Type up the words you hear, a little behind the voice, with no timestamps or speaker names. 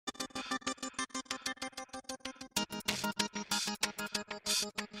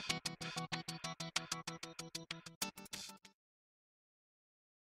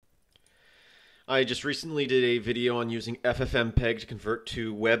I just recently did a video on using FFmpeg to convert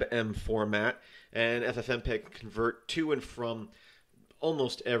to Webm format, and FFmpeg can convert to and from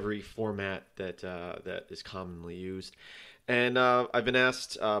almost every format that is commonly used. And I've been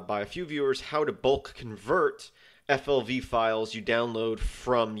asked by a few viewers how to bulk convert FLV files you download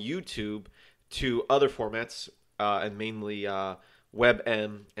from YouTube to other formats, and mainly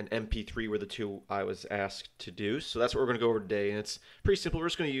WebM and MP3 were the two I was asked to do. So that's what we're going to go over today, and it's pretty simple. We're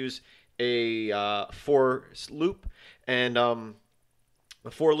just going to use a for loop, and a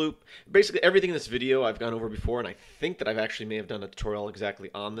for loop. Basically, everything in this video I've gone over before, and I think that I've actually may have done a tutorial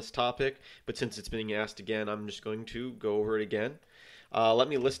exactly on this topic, but since it's being asked again, I'm just going to go over it again. Let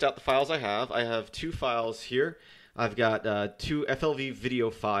me list out the files I have. I have two files here. I've got two FLV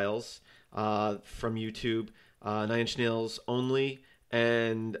video files from YouTube, 9 Inch Nails only,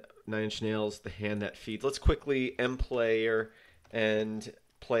 and 9 Inch Nails, the hand that feeds. Let's quickly mplayer and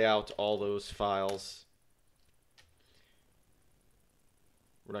play out all those files.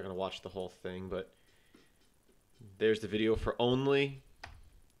 We're not going to watch the whole thing, but there's the video for only,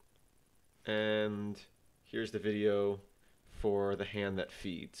 and here's the video for the hand that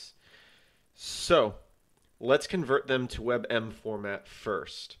feeds. So let's convert them to WebM format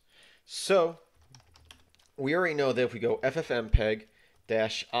first. So we already know that if we go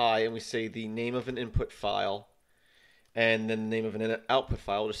FFmpeg-I and we say the name of an input file and then the name of an output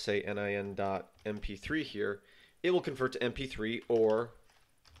file, we'll just say nin.mp3 here, it will convert to MP3 or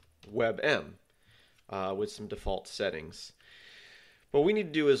WebM with some default settings. What we need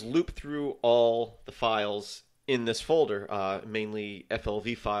to do is loop through all the files in this folder, mainly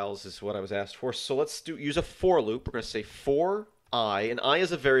FLV files is what I was asked for. So let's use a for loop. We're going to say for I, and I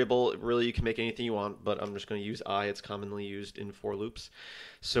is a variable. Really, you can make anything you want, but I'm just going to use I. It's commonly used in for loops.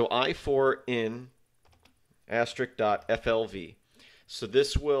 So I for in *.flv. So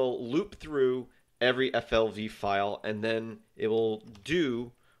this will loop through every FLV file, and then it will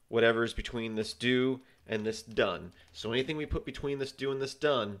do whatever's between this do and this done. So anything we put between this do and this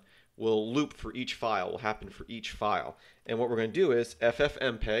done will loop for each file, will happen for each file. And what we're going to do is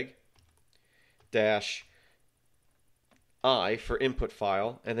FFmpeg-I for input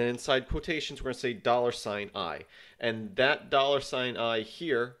file, and then inside quotations we're going to say $I. And that $I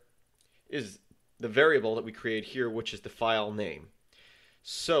here is the variable that we create here, which is the file name.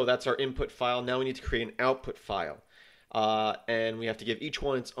 So that's our input file. Now we need to create an output file. And we have to give each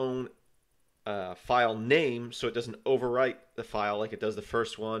one its own file name so it doesn't overwrite the file like it does the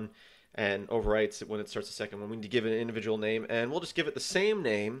first one and overwrites it when it starts the second one. We need to give it an individual name, and we'll just give it the same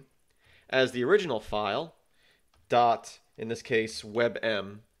name as the original file, dot, in this case,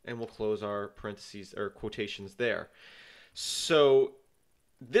 WebM, and we'll close our parentheses or quotations there. So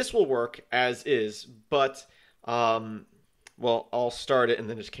this will work as is, but, well, I'll start it and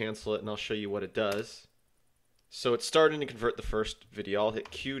then just cancel it, and I'll show you what it does. So it's starting to convert the first video. I'll hit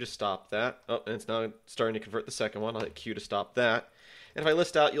Q to stop that. Oh, and it's now starting to convert the second one. I'll hit Q to stop that. And if I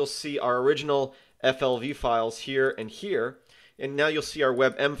list out, you'll see our original FLV files here and here. And now you'll see our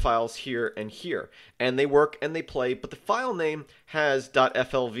WebM files here and here. And they work and they play, but the file name has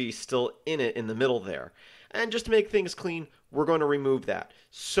 .flv still in it in the middle there. And just to make things clean, we're going to remove that.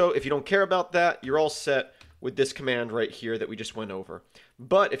 So if you don't care about that, you're all set with this command right here that we just went over.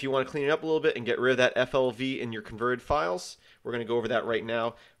 But if you want to clean it up a little bit and get rid of that FLV in your converted files, we're going to go over that right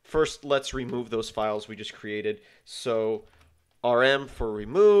now. First, let's remove those files we just created. So rm for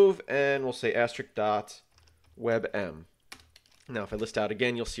remove, and we'll say *.webm. Now if I list out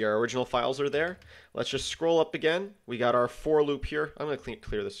again, you'll see our original files are there. Let's just scroll up again. We got our for loop here. I'm going to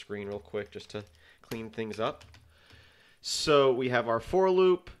clear the screen real quick just to clean things up. So we have our for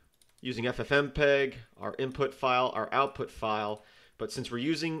loop using FFmpeg, our input file, our output file. But since we're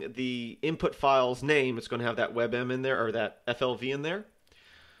using the input file's name, it's going to have that WebM in there, or that FLV in there.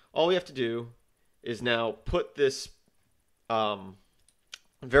 All we have to do is now put this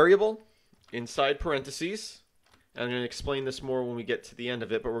variable inside parentheses. And I'm going to explain this more when we get to the end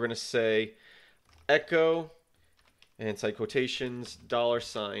of it, but we're going to say echo, and inside quotations,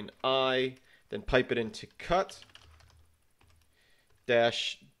 $I, then pipe it into cut,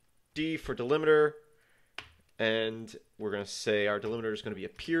 -D for delimiter, and we're going to say our delimiter is going to be a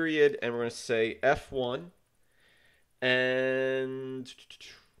period, and we're going to say F1, and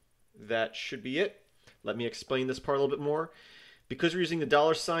that should be it. Let me explain this part a little bit more. Because we're using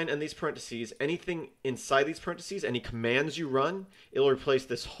the $sign and these parentheses, anything inside these parentheses, any commands you run, it'll replace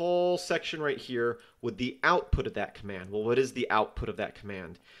this whole section right here with the output of that command. Well, what is the output of that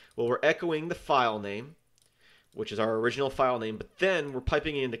command? Well, we're echoing the file name, which is our original file name, but then we're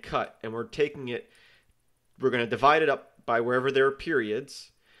piping it into cut, and we're taking it, we're going to divide it up by wherever there are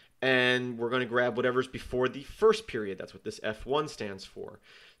periods, and we're going to grab whatever's before the first period. That's what this F1 stands for.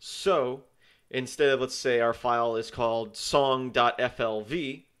 So instead of, let's say our file is called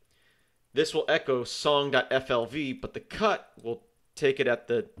song.flv, this will echo song.flv, but the cut will take it at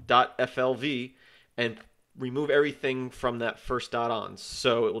the .flv and remove everything from that first dot on.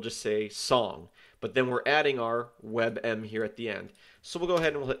 So it will just say song. But then we're adding our Webm here at the end. So we'll go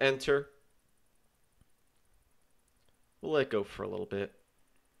ahead and we'll hit enter. We'll let it go for a little bit.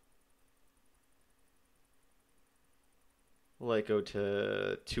 We'll let it go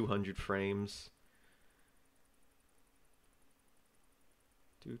to 200 frames.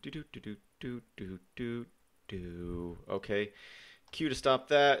 Okay. Q to stop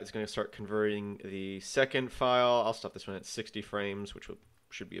that. It's going to start converting the second file. I'll stop this one at 60 frames, which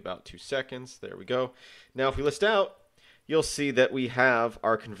should be about 2 seconds. There we go. Now if we list out, you'll see that we have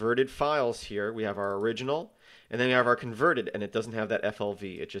our converted files here. We have our original, and then we have our converted, and it doesn't have that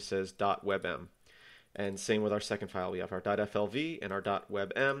FLV. It just says .webm. And same with our second file. We have our .flv and our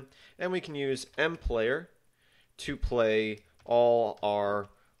 .webm, and we can use mplayer to play all our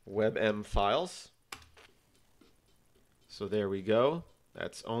Webm files. So there we go.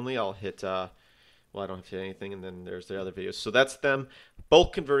 That's only. I'll hit, well, I don't have to hit anything, and then there's the other videos. So that's them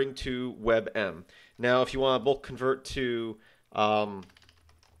bulk converting to Webm. Now, if you want to bulk convert to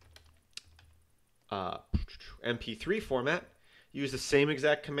MP3 format, use the same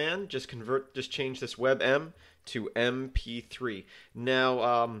exact command. Just change this Webm to MP3.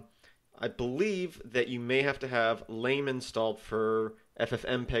 Now, I believe that you may have to have lame installed for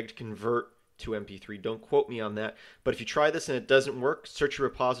FFmpeg to convert to MP3. Don't quote me on that. But if you try this and it doesn't work, search your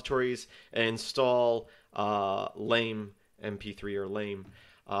repositories and install lame MP3 or lame.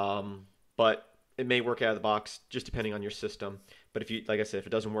 But it may work out of the box, just depending on your system. But if you, like I said, if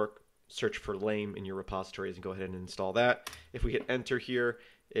it doesn't work, search for lame in your repositories and go ahead and install that. If we hit enter here,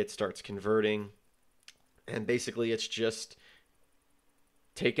 it starts converting. And basically it's just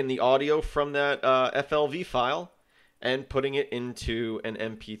taking the audio from that FLV file and putting it into an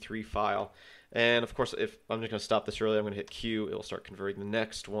MP3 file. And of course, if I'm just going to stop this early, I'm going to hit Q. It will start converting the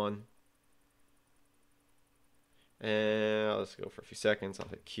next one. And let's go for a few seconds. I'll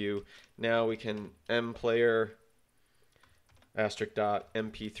hit Q. Now we can mplayer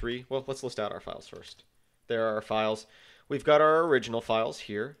 *.mp3. Well, let's list out our files first. There are our files. We've got our original files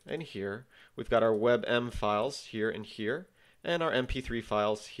here and here. We've got our Webm files here and here, and our MP3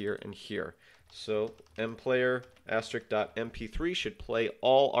 files here and here. So mplayer *.mp3 should play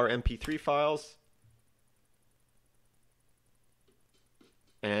all our MP3 files.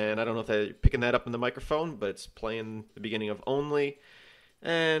 And I don't know if they're picking that up in the microphone, but it's playing the beginning of only.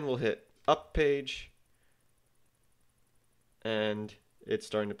 And we'll hit up page. And it's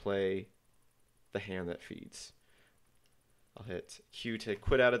starting to play the hand that feeds. I'll hit Q to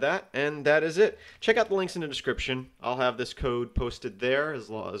quit out of that, and that is it. Check out the links in the description. I'll have this code posted there as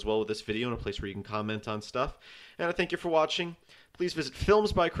well with this video in a place where you can comment on stuff. And I thank you for watching. Please visit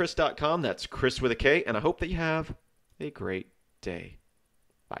filmsbychris.com. That's Chris with a K, and I hope that you have a great day.